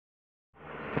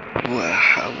Well,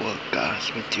 how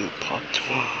guys we do part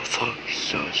 12.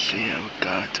 So see we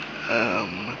got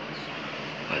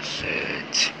what's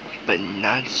it?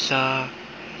 Bonanza,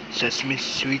 Sesame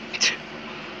Street,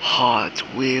 Hot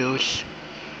Wheels,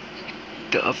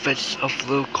 The Office of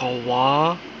Local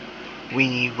War,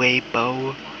 Winnie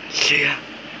Rainbow, yeah,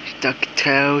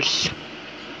 DuckTales,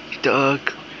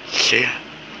 Doug, yeah,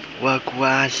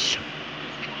 Rugrats,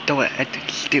 The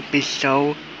Stupid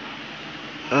Show,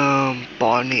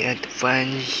 Barney and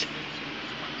Friends,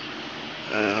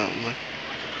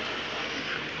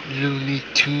 Looney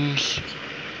Tunes,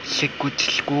 Secret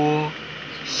School,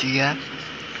 yeah,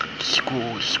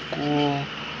 School,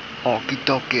 Okie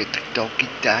Dokie, Dokie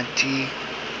Daddy,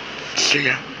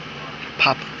 yeah,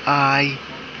 Popeye,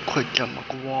 Quicker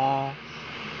McGraw,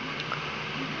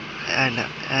 Anna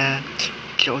and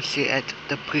Josie at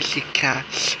the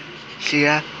Pussycats,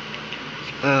 yeah,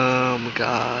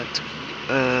 God,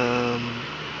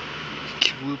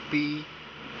 Droopy,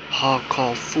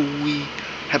 Hardcore Fooey,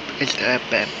 Happy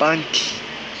Bad Bunch,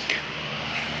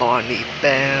 Barney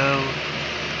Bell,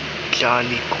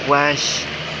 Johnny Quest,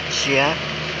 yeah,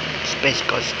 Space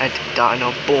Ghost and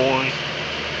Dino Boy,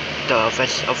 the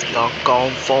Vest of Long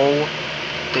Gone Fall,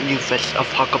 the new Vest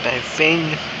of Huckleberry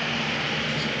Finn.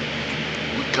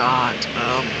 We got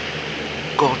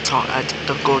Gotham at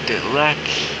the Golden Rex,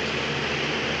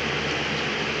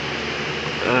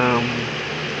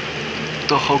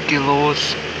 the Hokey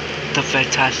the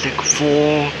Fantastic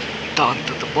Four,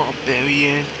 Dante the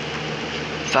Barbarian,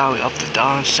 Valley of the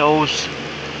Dinosaurs,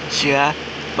 yeah,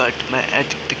 Batman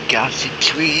and the Galaxy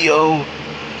Trio,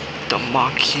 the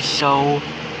Moxie Show,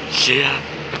 yeah,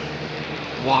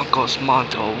 Walker's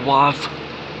Model Wife,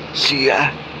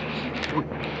 yeah.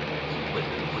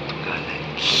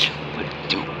 What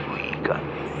do we got?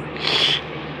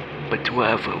 But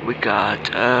whatever we got,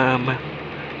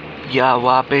 yeah,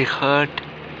 Robin Hood,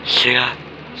 yeah,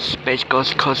 Space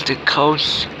Ghost Coast to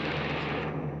Coast,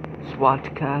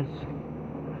 SWAT Cats,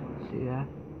 yeah,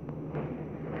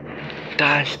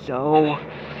 That's so,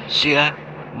 yeah,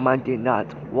 Monday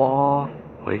Night War,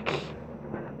 which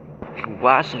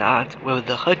was not, well,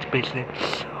 the Hood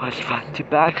business was fighting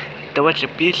back, the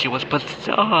retribution was put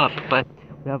up, but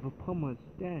we have a problem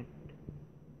instead.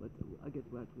 But I guess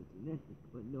we're next,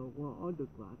 but no, we're on the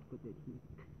glass, but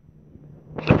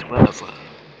whatever.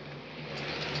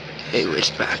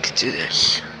 Anyways, back to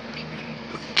this.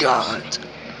 God.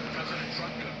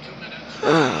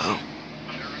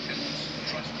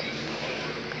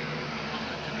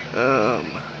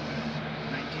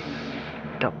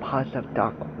 The parts of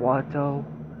Dark Water,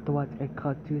 the what a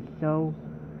cartoon show,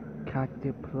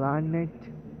 Captain Planet,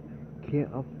 King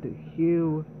of the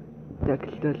Hill,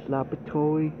 Dexter's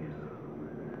Laboratory,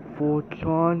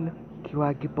 Voltron,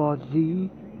 Dragon Ball Z,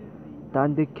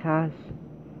 Thundercats,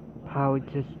 Power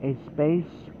Rangers in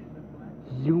Space,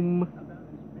 Zoom,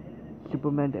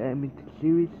 Superman the Animated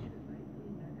Series.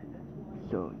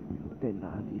 So the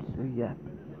 90s. So yeah,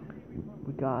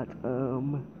 we got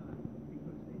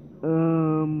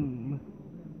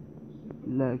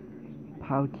like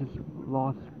Power Rangers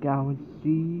Lost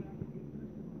Galaxy.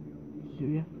 So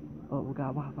yeah, oh we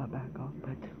got Wi-Fi back on,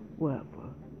 but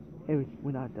whatever. Anyways,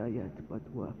 we're not done yet, but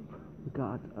whatever. We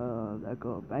got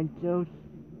Lego Avengers.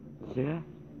 So yeah.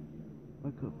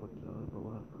 Lego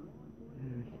whatever.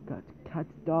 We got Cat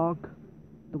Dog,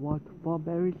 The Waterfall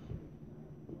Berries,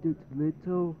 Dude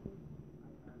Little,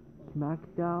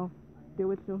 SmackDown. There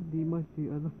was no demon to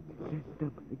other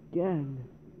stuff again.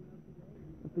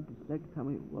 I think the second time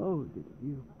I wrote this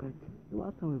view, but the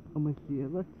last time I almost see a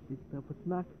lot of this stuff was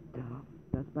SmackDown.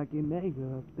 That's back in May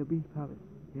of the Beef Palace.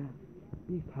 Yeah,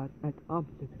 Beef had at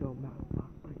opposite so mouth,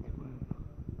 but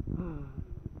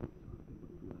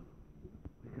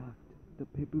we got the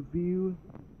pay-per-view,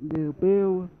 Little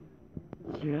Bill,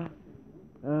 yeah,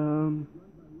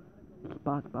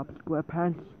 SpongeBob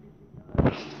SquarePants.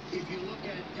 If you look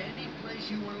at any place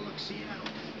you want to look, Seattle.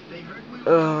 They heard we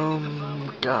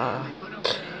were God.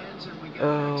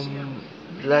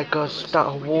 Lego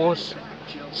Star Wars.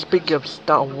 Speaking of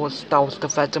Star Wars The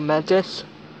Phantom Menace,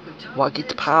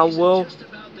 Rocket Power,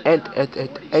 and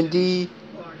the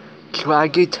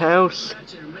Dragon Tales,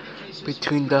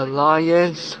 Between the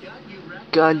Lions,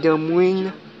 Gundam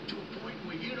Wing,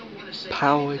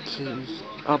 Power Rangers,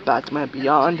 Batman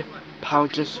Beyond, Power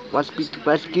Rangers Must Be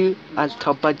Rescue, as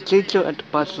told by Ginger and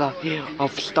Buzzer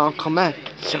of Star Command.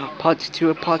 So part 2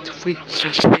 and part 3.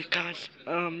 Guys,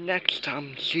 next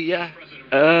time, see ya.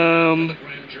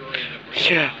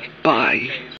 Yeah, bye.